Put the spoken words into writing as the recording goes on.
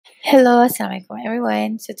Hello, Assalamualaikum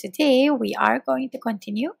everyone. So today we are going to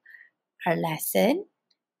continue our lesson,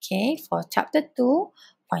 okay, for chapter 2.0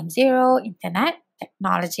 Internet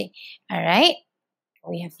Technology. All right,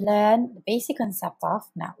 we have learned the basic concept of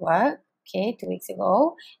network, okay, 2 weeks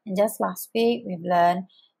ago, and just last week we've learned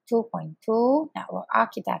 2.2 network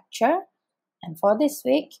architecture, and for this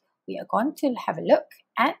week we are going to have a look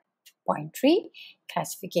at 2.3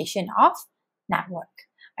 classification of network.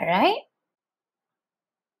 All right.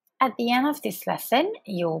 At the end of this lesson,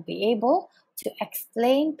 you will be able to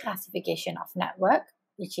explain classification of network,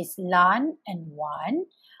 which is LAN and WAN,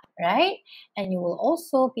 right? And you will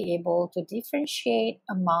also be able to differentiate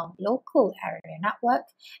among local area network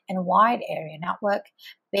and wide area network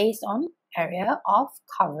based on area of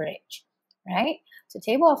coverage, right? So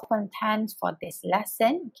table of contents for this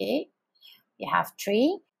lesson, okay, we have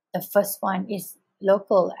three. The first one is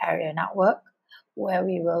local area network, where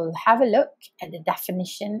we will have a look at the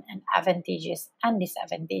definition and advantages and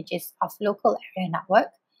disadvantages of local area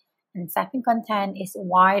network. And second content is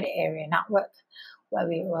wide area network, where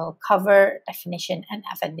we will cover definition and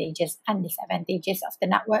advantages and disadvantages of the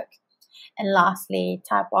network. And lastly,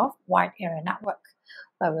 type of wide area network,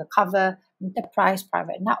 where we'll cover enterprise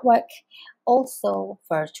private network, also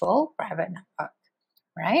virtual private network,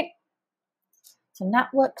 right? So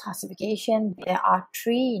network classification, there are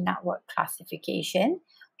three network classification.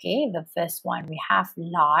 Okay, the first one we have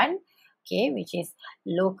LAN, okay, which is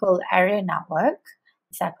local area network.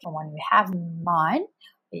 The second one we have MAN,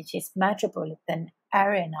 which is metropolitan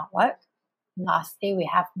area network. Lastly, we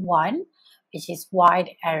have WAN, which is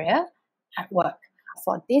wide area network.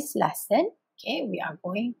 For this lesson, okay, we are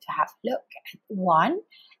going to have a look at WAN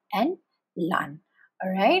and LAN.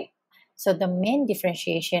 All right. So the main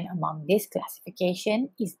differentiation among this classification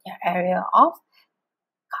is the area of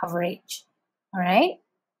coverage. All right,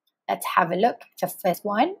 let's have a look at the first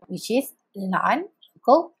one, which is LAN,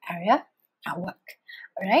 local area network.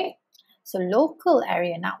 All right, so local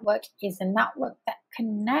area network is a network that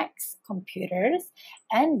connects computers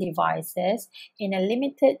and devices in a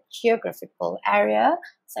limited geographical area,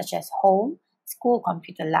 such as home, school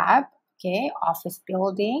computer lab, okay, office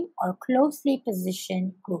building, or closely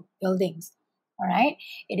positioned group buildings. All right,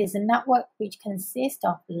 it is a network which consists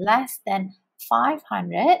of less than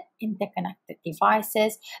 500 interconnected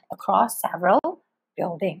devices across several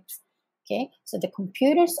buildings. Okay, so the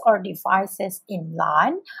computers or devices in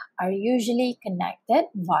LAN are usually connected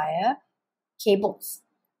via cables.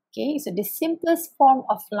 Okay, so the simplest form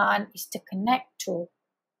of LAN is to connect two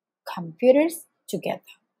computers together.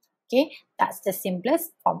 Okay, that's the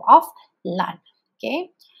simplest form of LAN.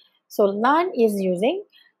 Okay, so LAN is using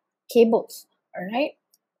cables. All right,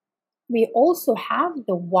 we also have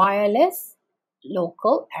the wireless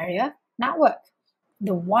local area network.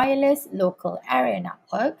 The wireless local area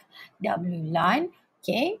network, WLAN,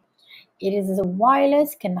 okay, it is a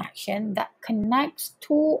wireless connection that connects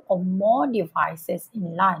two or more devices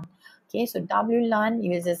in LAN. Okay, so WLAN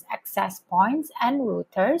uses access points and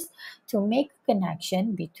routers to make a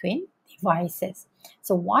connection between devices.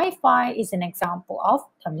 So Wi-Fi is an example of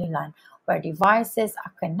WLAN, where devices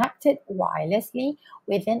are connected wirelessly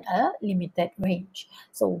within a limited range.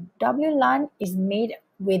 So WLAN is made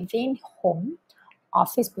within home,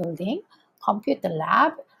 office building, computer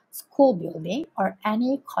lab, school building, or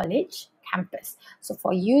any college campus. So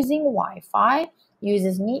for using Wi-Fi,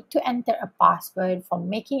 users need to enter a password for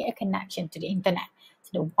making a connection to the internet. So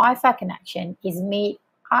the Wi-Fi connection is made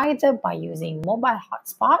either by using mobile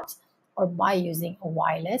hotspots or by using a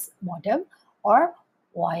wireless modem or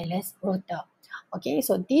wireless router. Okay,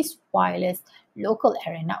 so this wireless local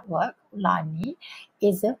area network, LAN,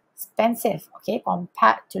 is expensive, okay,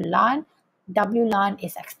 compared to LAN. WLAN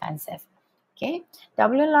is expensive. Okay,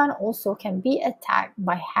 WLAN also can be attacked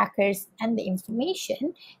by hackers and the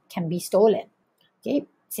information can be stolen. Okay,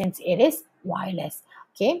 since it is wireless.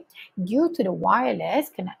 Okay, due to the wireless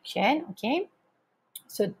connection, okay,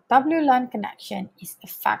 so WLAN connection is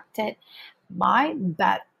affected by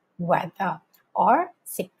bad weather or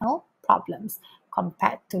signal problems.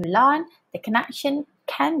 Compared to LAN, the connection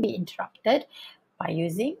can be interrupted by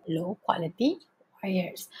using low quality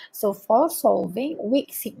wires. So for solving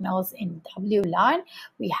weak signals in WLAN,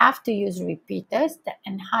 we have to use repeaters that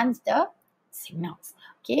enhance the signals.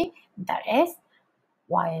 Okay, that is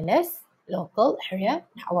wireless local area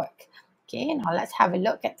network. Okay, now let's have a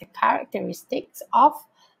look at the characteristics of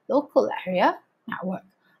local area network.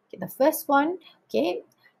 Okay, the first one, okay,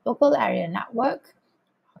 local area network,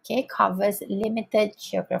 okay, covers limited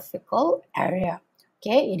geographical area.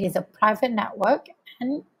 Okay, it is a private network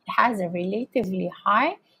and it has a relatively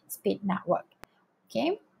high speed network.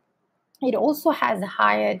 Okay, It also has a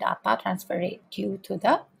higher data transfer rate due to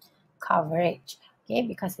the coverage, okay,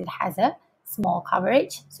 because it has a small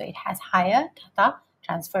coverage, so it has higher data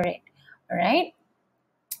transfer rate. All right.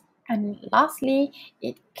 And lastly,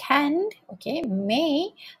 it can, okay, may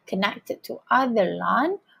connect it to other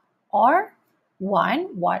LAN or one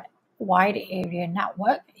wide area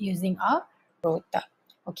network using a router.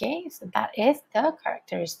 Okay, so that is the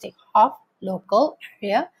characteristic of local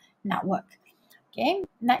area network. Okay,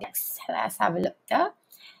 next let's have a look at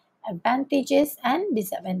the advantages and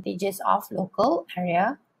disadvantages of local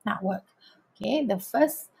area network. Okay, the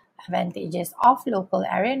first advantages of local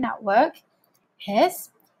area network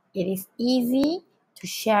is it is easy to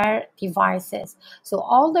share devices. So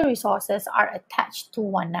all the resources are attached to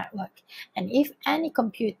one network. And if any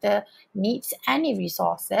computer needs any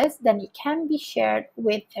resources, then it can be shared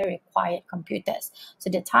with the required computers. So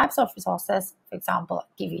the types of resources, for example,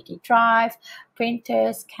 DVD drive,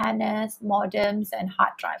 printers, scanners, modems, and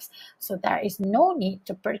hard drives. So there is no need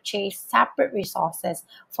to purchase separate resources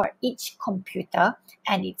for each computer,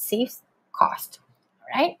 and it saves cost.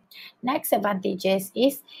 Right? Next advantages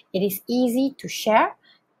is it is easy to share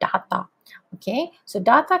data. Okay, so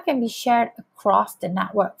data can be shared across the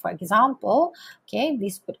network. For example, okay,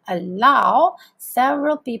 this would allow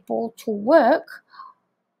several people to work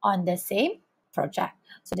on the same project.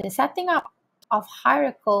 So the setting up of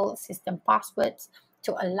hierarchical system passwords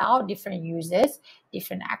to allow different users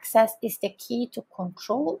different access is the key to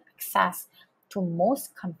control access to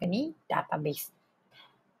most company database.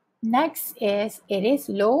 Next is it is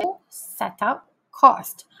low setup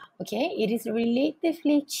cost. Okay, it is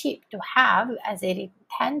relatively cheap to have as it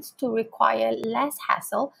tends to require less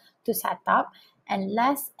hassle to set up and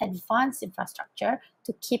less advanced infrastructure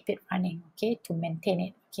to keep it running, okay, to maintain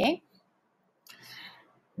it. Okay.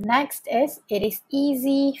 Next is it is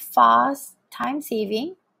easy, fast,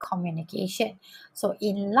 time-saving communication. So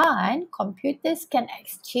in LAN, computers can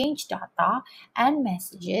exchange data and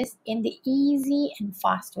messages in the easy and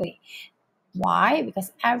fast way. Why?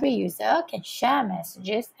 Because every user can share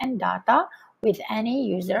messages and data with any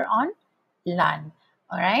user on LAN.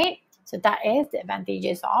 All right. So that is the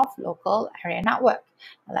advantages of local area network.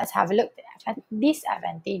 Now let's have a look at the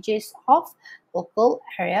disadvantages of local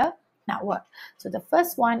area network. So the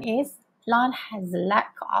first one is LAN has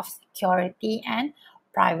lack of security and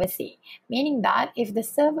privacy, meaning that if the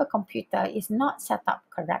server computer is not set up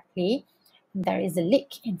correctly, there is a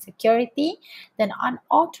leak in security, then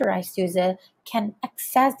unauthorized user can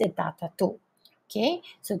access the data too. Okay,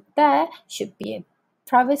 so there should be a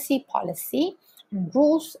privacy policy and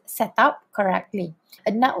rules set up correctly.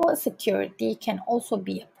 A network security can also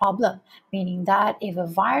be a problem, meaning that if a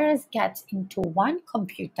virus gets into one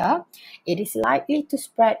computer, it is likely to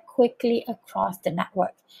spread quickly across the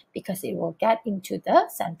network because it will get into the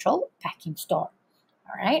central backing store.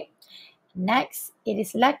 All right. Next, it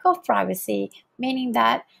is lack of privacy, meaning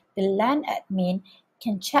that the LAN admin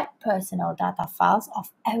can check personal data files of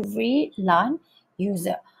every LAN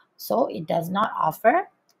user. So it does not offer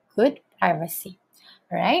good privacy,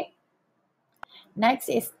 right? Next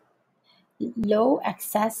is low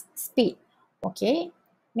access speed, okay?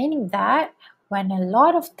 Meaning that when a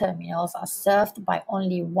lot of terminals are served by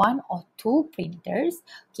only one or two printers,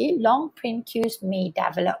 okay, long print queues may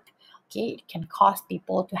develop. Okay, it can cause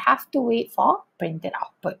people to have to wait for printed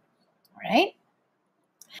output, right?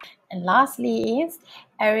 And lastly is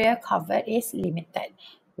area covered is limited.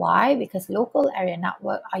 Why? Because local area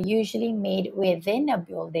network are usually made within a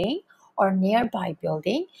building or nearby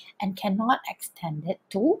building and cannot extend it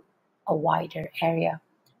to a wider area.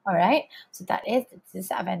 All right, so that is the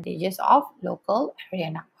disadvantages of local area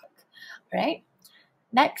network. All right.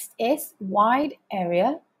 Next is wide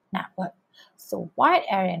area network. So wide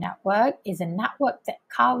area network is a network that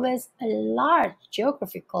covers a large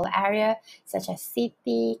geographical area such as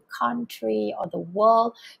city, country, or the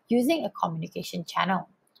world using a communication channel.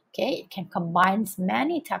 Okay, it can combine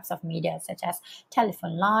many types of media such as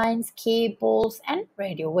telephone lines, cables, and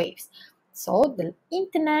radio waves. So the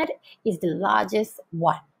internet is the largest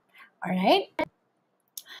one. All right.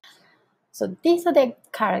 So these are the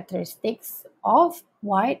characteristics of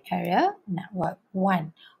wide area network.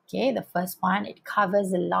 One, okay, the first one, it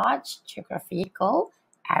covers a large geographical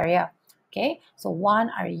area. Okay, so one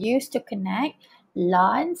are used to connect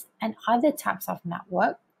LANs and other types of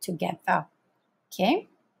network together. Okay,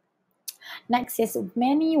 next is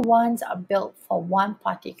many ones are built for one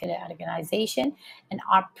particular organization and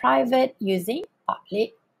are private using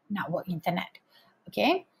public network internet.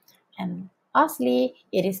 Okay, and lastly,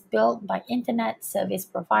 it is built by internet service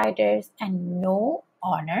providers and no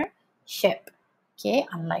ownership. Okay,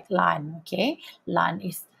 unlike LAN. Okay, LAN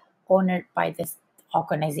is owned by this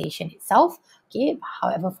organization itself. Okay,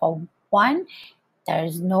 however, for one, there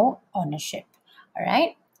is no ownership. All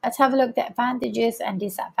right, let's have a look at the advantages and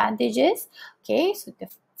disadvantages. Okay, so the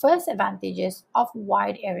first advantages of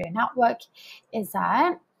wide area network is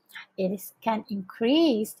that can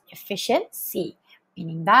increase efficiency,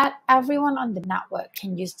 meaning that everyone on the network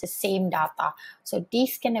can use the same data. So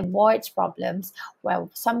this can avoid problems where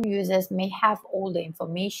some users may have older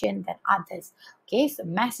information than others. Okay, so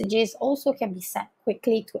messages also can be sent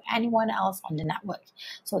quickly to anyone else on the network.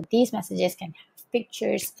 So these messages can have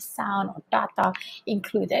pictures, sound, or data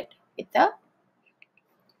included with the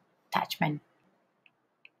attachment.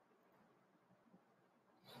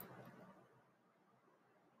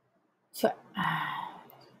 So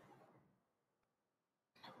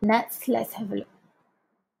next, let's have a look.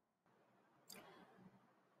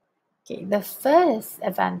 Okay, the first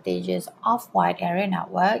advantages of wide area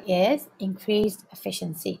network is increased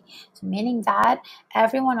efficiency. So meaning that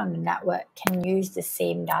everyone on the network can use the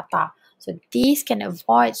same data. So these can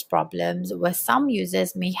avoid problems where some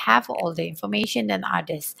users may have all the information than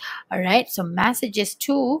others. All right, so messages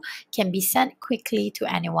too can be sent quickly to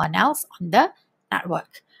anyone else on the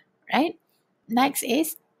network. Right. Next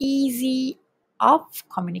is easy of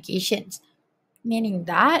communications, meaning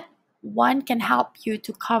that one can help you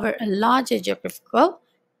to cover a larger geographical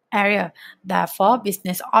area. Therefore,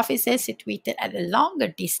 business offices situated at longer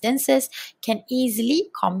distances can easily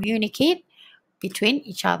communicate between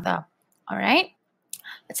each other. All right,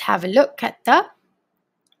 let's have a look at the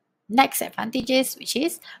next advantages, which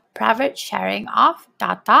is private sharing of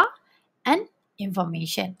data and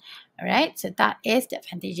information. All right, so that is the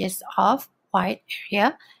advantages of wide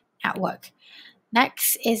area network.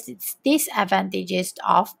 Next is its disadvantages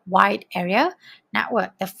of wide area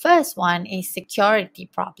network. The first one is security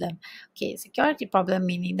problem. Okay, security problem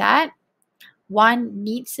meaning that one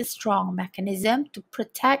needs a strong mechanism to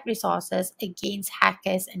protect resources against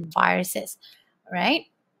hackers and viruses. Right?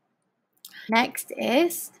 Next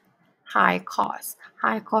is high cost.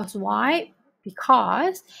 High cost why?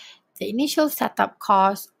 Because the initial setup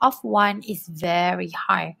cost of one is very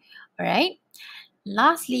high. All right?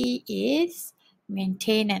 Lastly is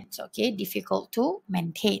maintenance. Okay, difficult to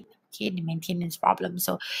maintain. Okay, the maintenance problem.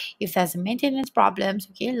 So if there's a maintenance problems,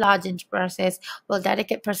 okay, large enterprises will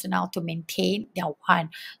dedicate personnel to maintain their one.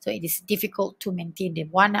 So it is difficult to maintain the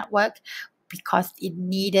one network because it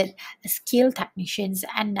needed skilled technicians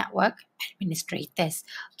and network administrators.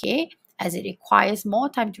 Okay, as it requires more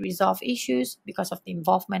time to resolve issues because of the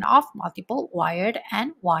involvement of multiple wired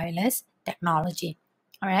and wireless technology.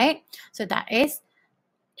 All right, so that is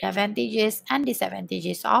the advantages and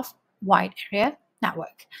disadvantages of wide area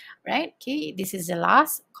network. Right, okay, this is the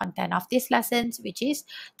last content of this lessons, which is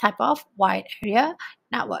type of wide area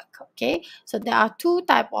network. Okay, so there are two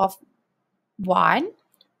type of one.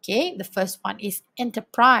 Okay, the first one is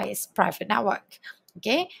enterprise private network.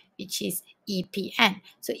 Okay, which is EPN.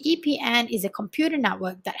 So EPN is a computer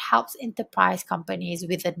network that helps enterprise companies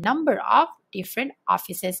with a number of different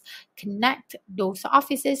offices connect those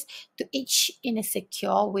offices to each in a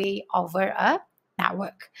secure way over a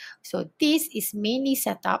network. So this is mainly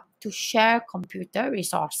set up to share computer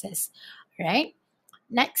resources, right?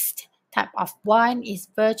 Next type of one is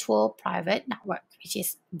virtual private network, which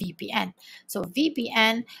is VPN. So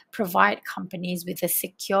VPN provide companies with a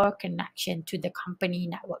secure connection to the company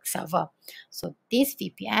network server. So this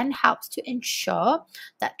VPN helps to ensure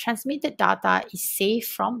that transmitted data is safe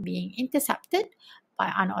from being intercepted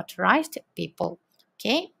by unauthorized people.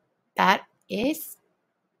 Okay, that is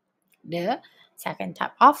the second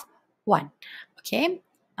type of one. Okay,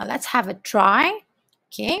 now let's have a try.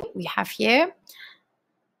 Okay, we have here,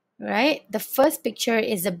 right? The first picture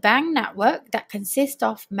is a bank network that consists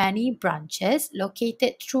of many branches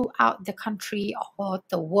located throughout the country or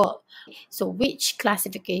the world. So which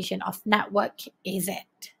classification of network is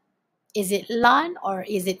it? Is it LAN or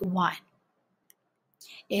is it WAN?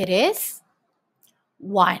 It is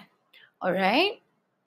WAN. All right.